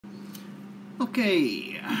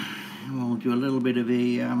Okay, we'll do a little bit of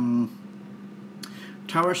a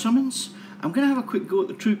tower summons. I'm going to have a quick go at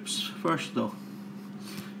the troops first though,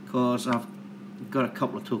 because I've got a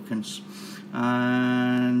couple of tokens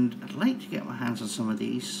and I'd like to get my hands on some of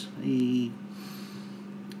these.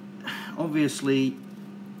 Obviously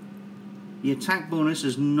the attack bonus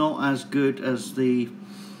is not as good as the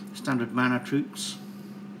standard mana troops,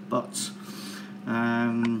 but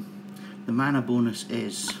the mana bonus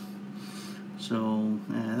is. So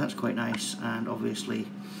that's quite nice, and obviously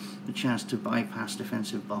the chance to bypass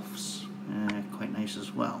defensive buffs, quite nice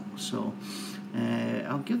as well. So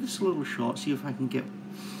I'll give this a little shot, see if I can get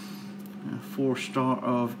a 4-star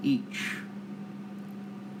of each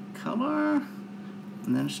colour,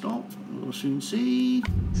 and then stop. We'll soon see.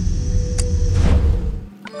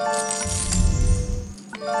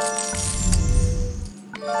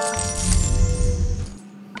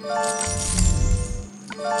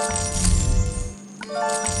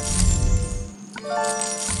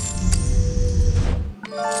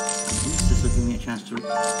 This will give me a chance to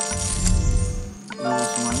level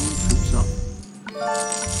some of my own troops up.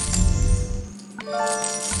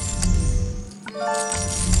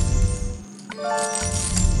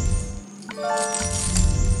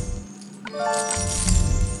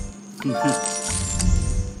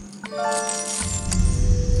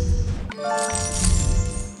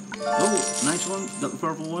 Oh, nice one, got the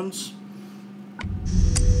purple ones.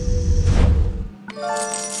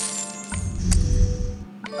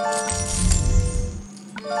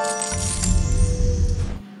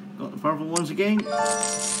 Got the purple ones again.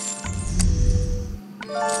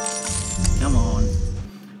 Come on.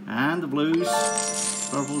 And the blues.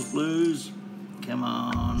 Purples, blues. Come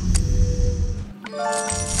on.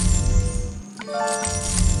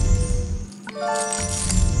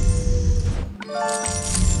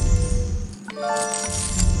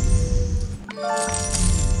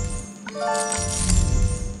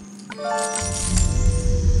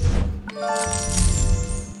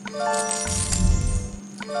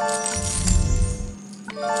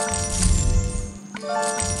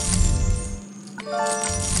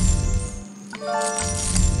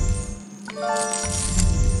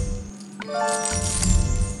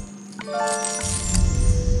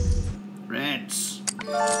 Reds.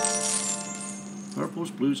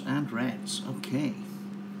 Purples, blues and reds. Okay.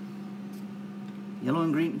 Yellow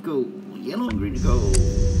and green to go. Yellow and green to go.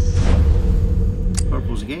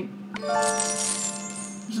 Purples again.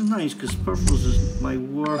 This is nice because purples is my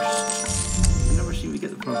worst. I never seem to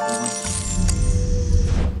get the purple ones.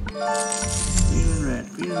 Green and red.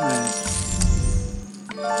 Green and red.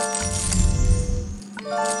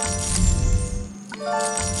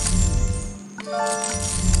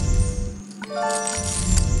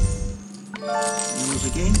 Yellows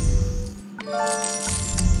again.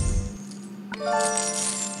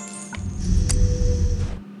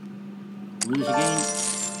 Blues again.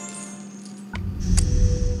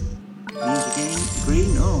 Greens again.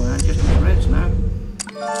 Green. Oh, I'm just in the reds now.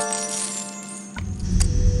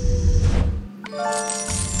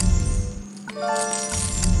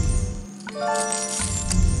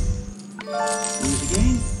 Blues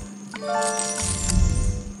again.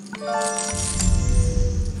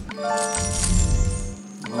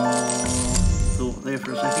 Oh, thought there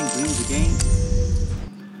for a second. Greens again.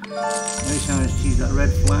 Every time I choose that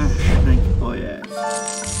red flash, I think, oh yes.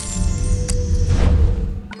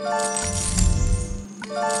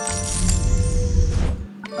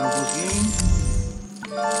 Purples again.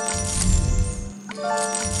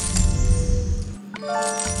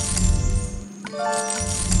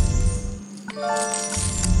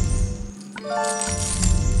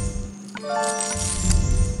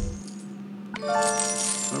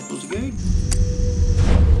 Purples again.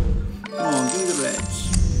 Come on, give me the reds.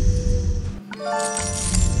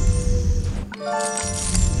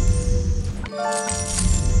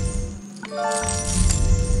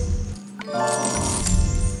 Oh.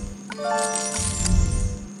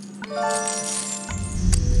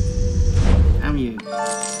 Damn you.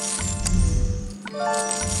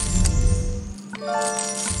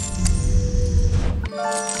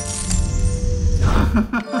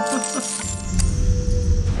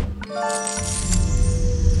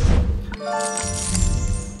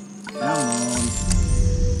 Come on.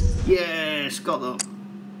 Yes, got them.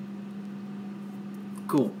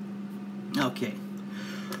 Cool. Okay.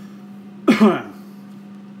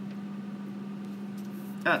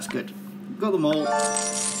 That's good. Got them all.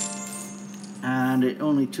 And it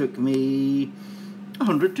only took me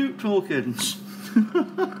 102 tokens.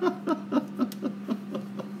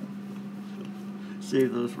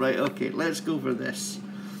 Save those. Right, okay, let's go for this.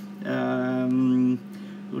 We'll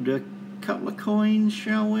do a couple of coins,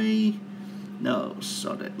 shall we? No,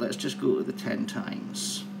 sod it. Let's just go to the 10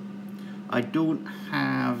 times. I don't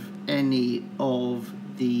have any of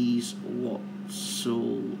these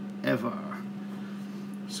whatsoever.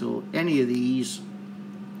 So any of these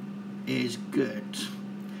is good.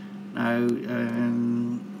 Now,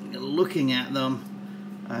 looking at them,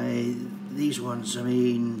 these ones, I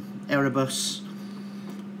mean, Erebus,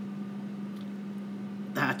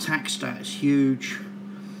 that attack stat is huge.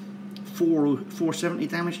 470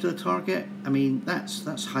 damage to the target. I mean,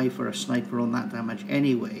 that's high for a sniper on that damage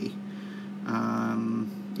anyway.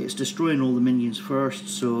 It's destroying all the minions first,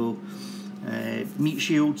 so meat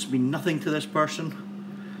shields mean nothing to this person.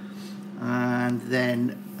 And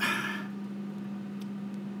then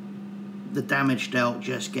the damage dealt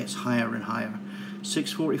just gets higher and higher.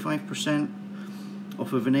 645%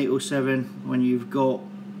 off of an 807. When you've got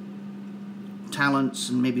talents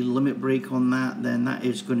and maybe limit break on that, then that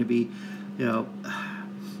is going to be, you know,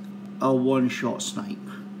 a one-shot snipe.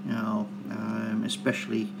 You know,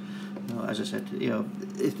 especially, you know, as I said, you know,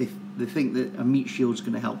 if they think that a meat shield is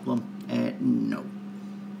going to help them, no.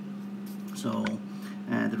 So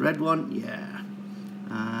the red one, yeah,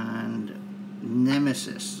 and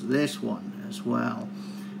Nemesis, this one as well,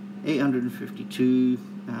 852,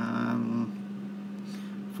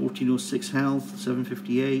 1406 health,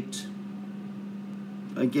 758.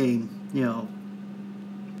 Again, you know,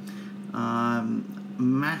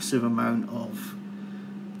 massive amount of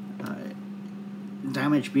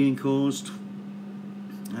damage being caused.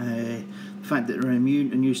 The fact that they're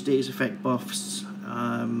immune to new status effect buffs,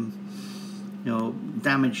 you know,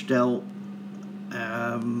 damage dealt,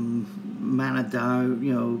 mana down,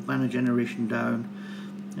 you know, mana generation down.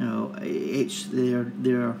 You know, it's they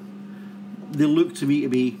look to me to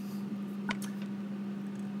be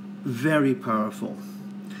very powerful.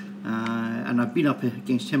 And I've been up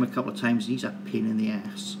against him a couple of times. He's a pain in the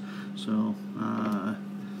ass. So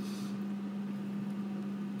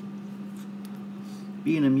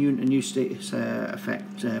being immune to new status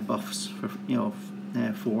effect buffs for, you know,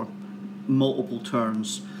 for multiple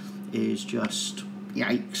turns is just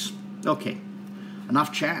yikes. Okay,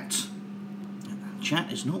 enough chat.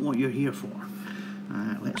 Chat is not what you're here for.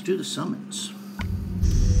 Let's do the summons.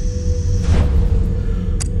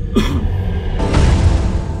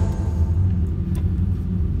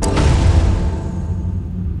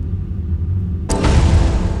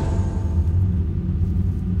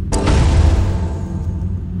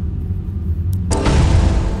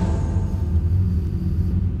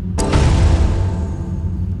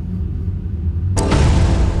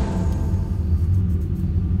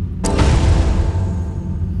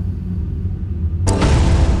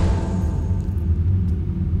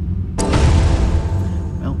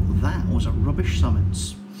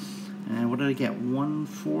 Summons. And what did I get? 1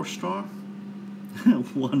 4-star?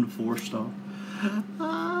 1 4-star.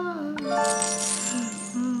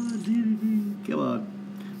 Come on.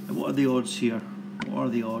 And what are the odds here? What are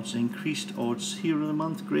the odds? Increased odds. Hero of the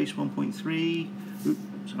month, Grace 1.3.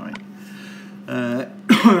 Sorry.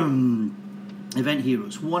 Event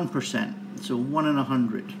heroes 1%. So 1 in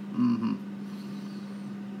 100.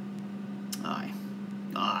 Aye.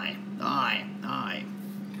 Aye. Aye. Aye.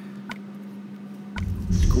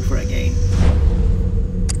 Go for it again.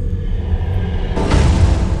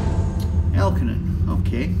 Elkinen,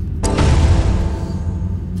 okay.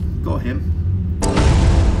 Got him.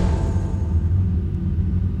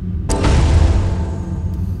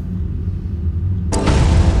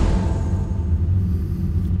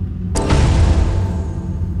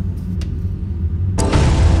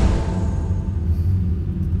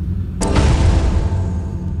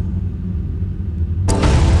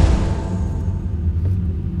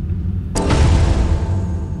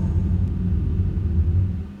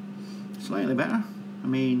 Slightly better. I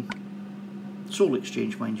mean, soul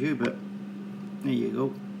exchange, mind you, but there you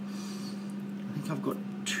go. I think I've got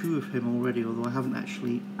 2 of him already, although I haven't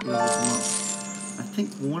actually leveled him up. I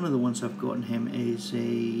think one of the ones I've gotten him is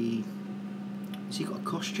a... Has he got a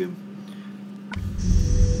costume?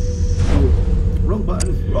 Oh, wrong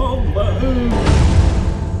button! Wrong button!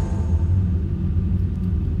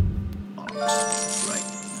 Oh, right,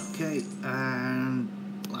 okay, and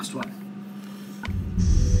last one.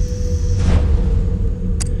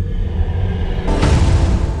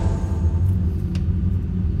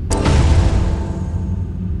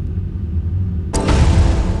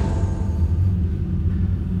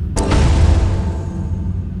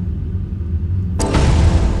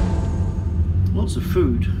 Lots of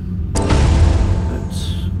food, but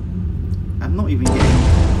I'm not even getting.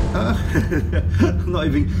 I'm not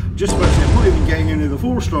even. Just about to say, I'm not even getting any of the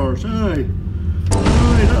 4 stars. Aye,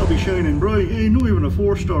 aye, that'll be shit. shining bright, not even a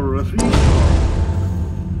 4-star or a 3-star.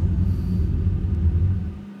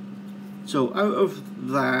 So out of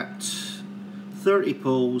that 30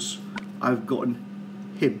 pulls, I've gotten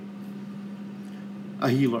him, a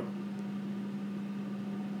healer.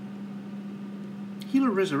 Healer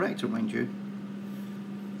Resurrector, mind you.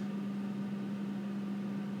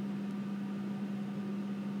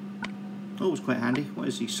 Oh, it's quite handy. What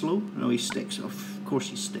is he, slow? No, he sticks. Of course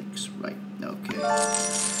he sticks. Right, okay.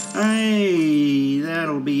 Hey,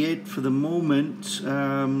 that'll be it for the moment.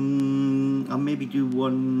 I'll maybe do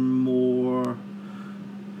one more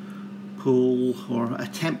pull, or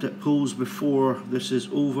attempt at pulls before this is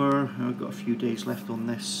over. I've got a few days left on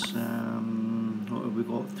this. What have we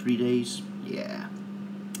got? 3 days? Yeah.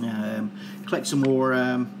 Collect some more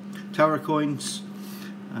tower coins,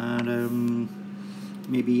 and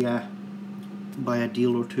maybe buy a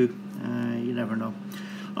deal or two. You never know.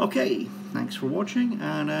 Okay, thanks for watching,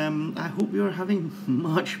 and I hope you're having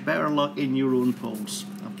much better luck in your own pulls.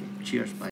 Okay, cheers, bye.